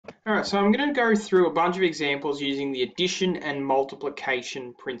All right, so I'm going to go through a bunch of examples using the addition and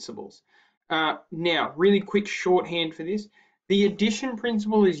multiplication principles. Now, really quick shorthand for this. The addition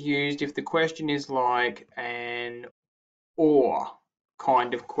principle is used if the question is like an or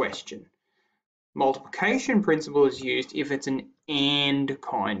kind of question. Multiplication principle is used if it's an and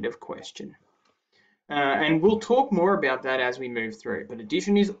kind of question. And we'll talk more about that as we move through, but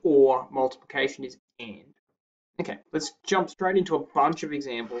addition is or, multiplication is and. Okay, let's jump straight into a bunch of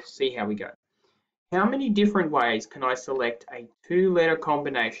examples, see how we go. How many different ways can I select a two-letter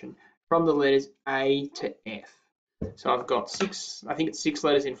combination from the letters A to F? So I've got I think it's 6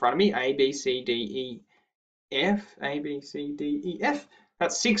 letters in front of me, A, B, C, D, E, F, A, B, C, D, E, F.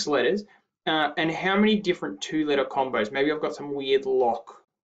 That's 6 letters. And how many different two-letter combos? Maybe I've got some weird lock.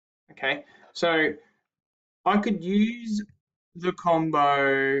 Okay, so I could use the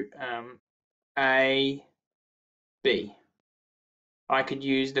combo A, B. I could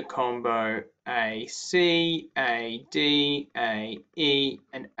use the combo AC, AD, AE,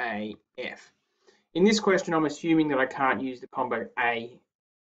 and AF. In this question, I'm assuming that I can't use the combo AA.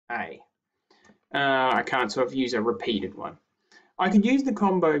 I can't sort of use a repeated one. I could use the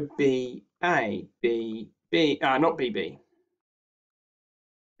combo BA, BB, not BB,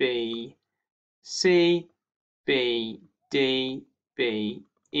 BC, BD,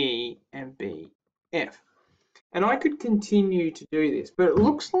 BE, and BF. And I could continue to do this, but it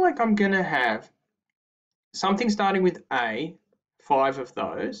looks like I'm going to have something starting with A, 5 of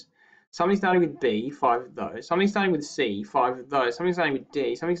those, something starting with B, 5 of those, something starting with C, 5 of those, something starting with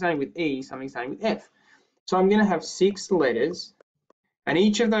D, something starting with E, something starting with F. So I'm going to have 6 letters, and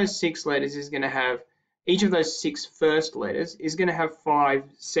each of those 6 letters is going to have, each of those 6 first letters is going to have 5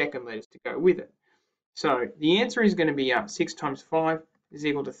 second letters to go with it. So the answer is going to be 6 times 5 is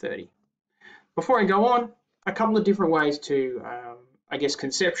equal to 30. Before I go on, a couple of different ways to, I guess,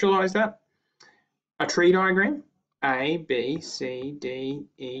 conceptualize that. A tree diagram, A, B, C, D,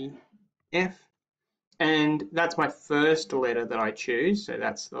 E, F. And that's my first letter that I choose, so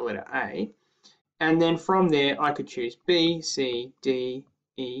that's the letter A. And then from there, I could choose B, C, D,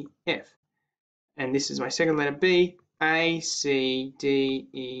 E, F. And this is my second letter B, A, C, D,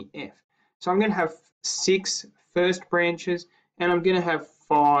 E, F. So I'm going to have 6 first branches, and I'm going to have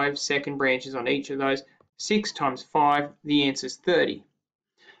 5 second branches on each of those. 6 times 5, the answer is 30.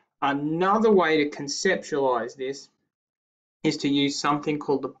 Another way to conceptualize this is to use something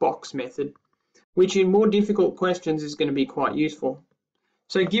called the box method, which in more difficult questions is going to be quite useful.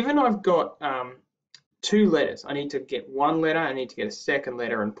 So given I've got 2 letters, I need to get one letter, I need to get a second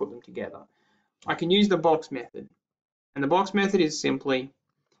letter and put them together. I can use the box method. And the box method is simply,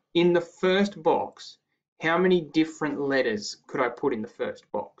 in the first box, how many different letters could I put in the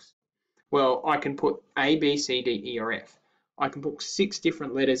first box? Well, I can put A, B, C, D, E, or F. I can put 6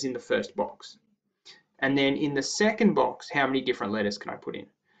 different letters in the first box. And then in the second box, how many different letters can I put in?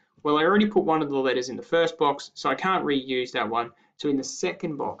 Well, I already put one of the letters in the first box, so I can't reuse that one. So in the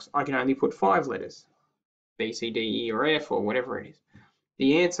second box, I can only put 5 letters, B, C, D, E, or F, or whatever it is.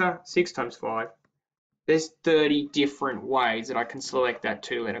 The answer, 6 times 5. There's 30 different ways that I can select that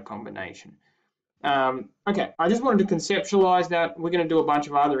 2-letter combination. Okay, I just wanted to conceptualize that. We're going to do a bunch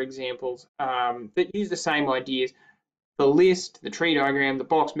of other examples that use the same ideas. The list, the tree diagram, the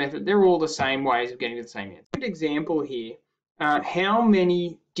box method, they're all the same ways of getting to the same answer. Good example here. How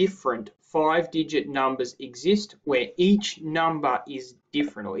many different 5-digit numbers exist where each number is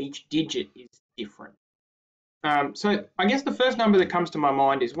different or each digit is different? So I guess the first number that comes to my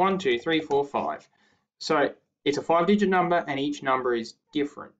mind is 1, 2, 3, 4, 5. So it's a 5-digit number and each number is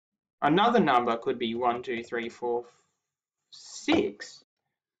different. Another number could be 1, 2, 3, 4, 6.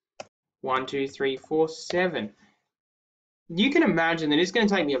 1, 2, 3, 4, 7. You can imagine that it's going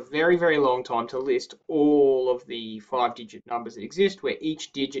to take me a very, very long time to list all of the 5-digit numbers that exist where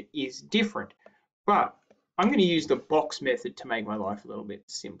each digit is different. But I'm going to use the box method to make my life a little bit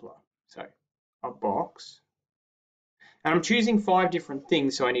simpler. So a box. And I'm choosing 5 different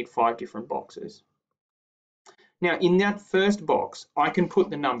things, so I need 5 different boxes. Now, in that first box, I can put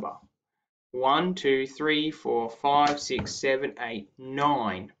the number 1, 2, 3, 4, 5, 6, 7, 8,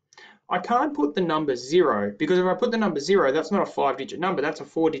 9. I can't put the number 0 because if I put the number 0, that's not a 5-digit number, that's a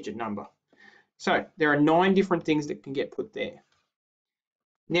 4-digit number. So there are 9 different things that can get put there.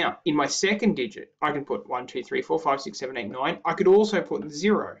 Now, in my second digit, I can put 1, 2, 3, 4, 5, 6, 7, 8, 9. I could also put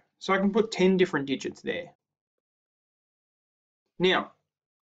 0. So I can put 10 different digits there. Now,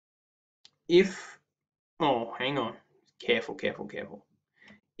 if, oh, hang on, careful, careful, careful.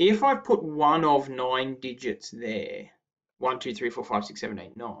 If I put one of 9 digits there, 1, 2, 3, 4, 5, 6, 7,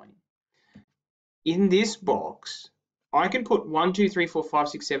 8, 9, in this box, I can put 1, 2, 3, 4, 5,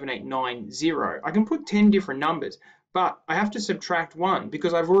 6, 7, 8, 9, 0. I can put 10 different numbers, but I have to subtract 1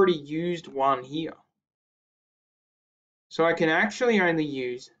 because I've already used 1 here. So I can actually only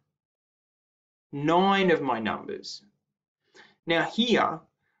use 9 of my numbers. Now here,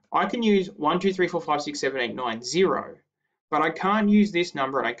 I can use 1, 2, 3, 4, 5, 6, 7, 8, 9, 0, but I can't use this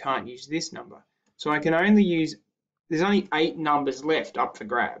number and I can't use this number. So I can only use, there's only 8 numbers left up for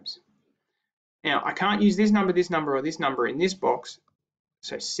grabs. Now I can't use this number, or this number in this box,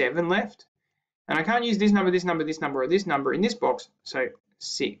 so 7 left. And I can't use this number, or this number in this box, so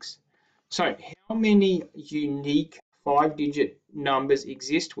 6. So how many unique 5-digit numbers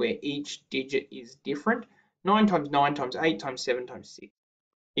exist where each digit is different? 9 times 9 times 8 times 7 times 6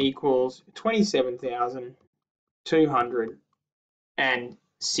 equals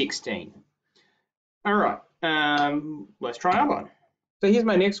 27,216. All right, let's try another one. So here's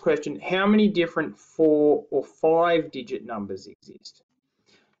my next question. How many different 4 or 5-digit numbers exist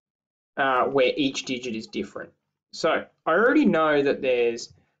where each digit is different? So I already know that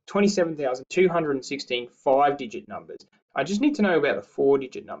there's 27,216 5-digit numbers. I just need to know about the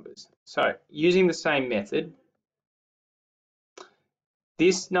 4-digit numbers. So using the same method,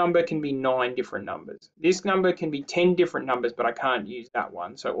 this number can be 9 different numbers. This number can be 10 different numbers, but I can't use that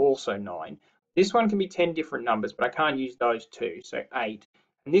one, so also 9. This one can be 10 different numbers, but I can't use those 2, so 8.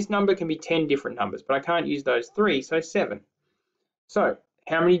 And this number can be 10 different numbers, but I can't use those 3, so 7. So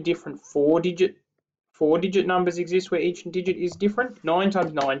how many different 4-digit numbers exist where each digit is different? 9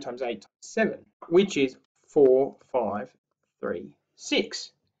 times 9 times 8 times 7, which is 4, 5, 3,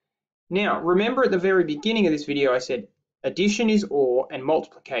 6. Now, remember at the very beginning of this video, I said addition is OR and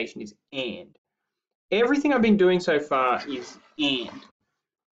multiplication is AND. Everything I've been doing so far is AND.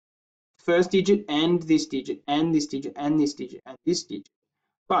 First digit and this digit and this digit and this digit and this digit.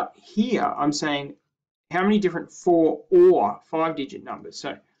 But here I'm saying how many different 4 or 5-digit numbers.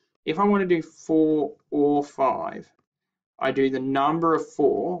 So if I want to do 4 or 5, I do the number of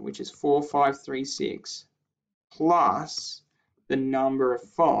 4, which is 4, 5, 3, 6, plus the number of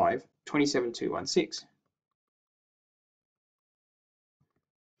 5, 27,216.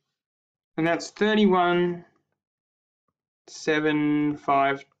 And that's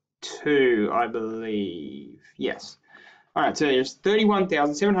 31,752, I believe. Yes. All right, so there's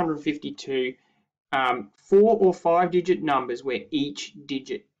 31,752 4 or 5-digit numbers where each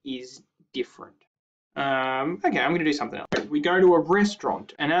digit is different. Okay, I'm going to do something else. We go to a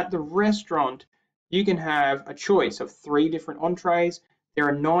restaurant, and at the restaurant, you can have a choice of 3 different entrees. There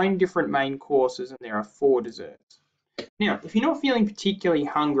are 9 different main courses, and there are 4 desserts. Now, if you're not feeling particularly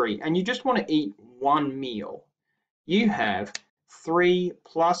hungry and you just want to eat one meal, you have 3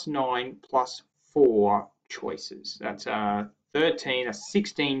 plus 9 plus 4 choices. That's 13,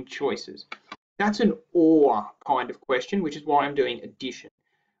 16 choices. That's an OR kind of question, which is why I'm doing addition.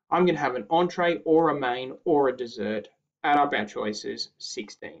 I'm going to have an entree or a main or a dessert. Add up our choices,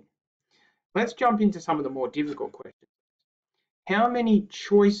 16. Let's jump into some of the more difficult questions. How many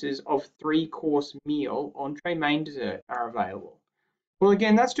choices of 3-course meal, entree, main, dessert are available? Well,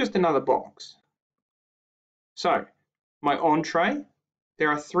 again, that's just another box. So, my entree, there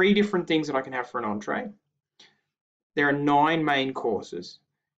are 3 different things that I can have for an entree. There are 9 main courses,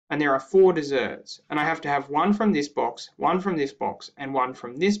 and there are 4 desserts. And I have to have 1 from this box, 1 from this box, and 1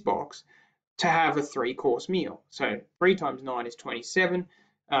 from this box to have a 3-course meal. So 3 times 9 is 27,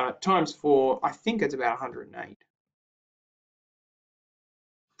 times 4, I think it's about 108.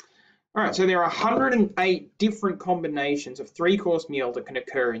 All right, so there are 108 different combinations of 3-course meal that can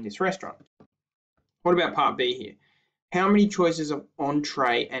occur in this restaurant. What about part B here? How many choices of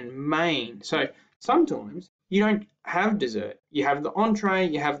entree and main? So sometimes you don't have dessert. You have the entree,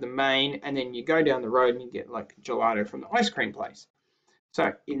 you have the main, and then you go down the road and you get like gelato from the ice cream place.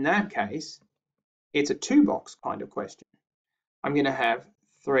 So in that case, it's a 2-box kind of question. I'm going to have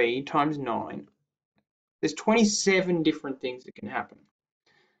 3 times 9. There's 27 different things that can happen.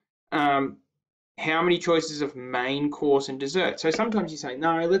 How many choices of main course and dessert? So sometimes you say,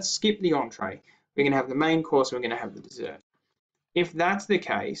 no, let's skip the entree. We're going to have the main course and we're going to have the dessert. If that's the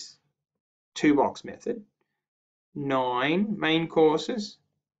case, 2-box method, 9 main courses,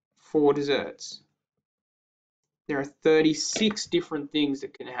 4 desserts. There are 36 different things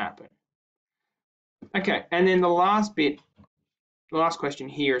that can happen. Okay, and then the last question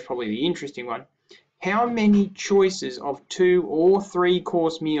here is probably the interesting one. How many choices of 2 or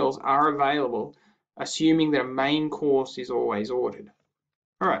 3-course meals are available, assuming that a main course is always ordered?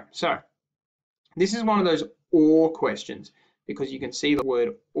 All right, so this is one of those OR questions because you can see the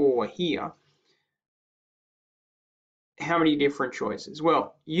word OR here. how many different choices?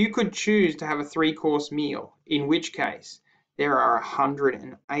 Well, you could choose to have a 3-course meal, in which case there are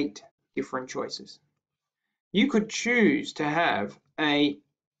 108 different choices. You could choose to have a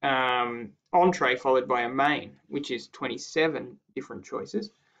entree followed by a main, which is 27 different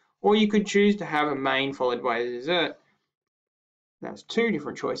choices. Or you could choose to have a main followed by a dessert. That's 2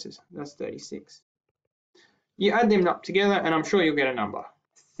 different choices. That's 36. You add them up together, and I'm sure you'll get a number. I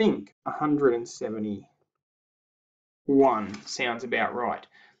think 171 sounds about right.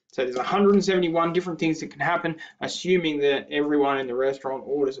 So there's 171 different things that can happen, assuming that everyone in the restaurant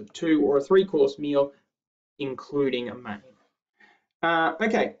orders a 2 or a 3-course meal, including a main.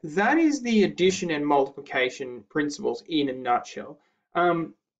 Okay, that is the addition and multiplication principles in a nutshell.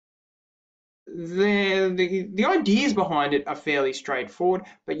 The ideas behind it are fairly straightforward,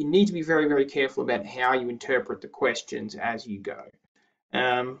 but you need to be very, very careful about how you interpret the questions as you go.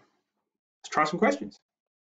 Let's try some questions.